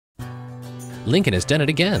Lincoln has done it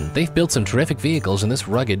again. They've built some terrific vehicles, and this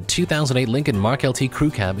rugged 2008 Lincoln Mark LT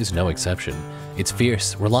Crew Cab is no exception. It's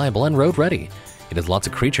fierce, reliable, and road-ready. It has lots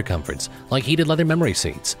of creature comforts, like heated leather memory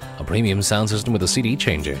seats, a premium sound system with a CD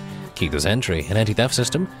changer, keyless entry, an anti-theft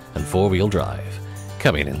system, and four-wheel drive.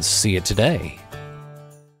 Come in and see it today.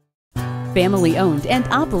 Family owned and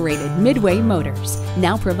operated Midway Motors,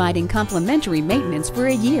 now providing complimentary maintenance for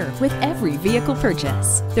a year with every vehicle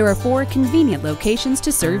purchase. There are 4 convenient locations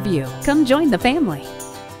to serve you. Come join the family.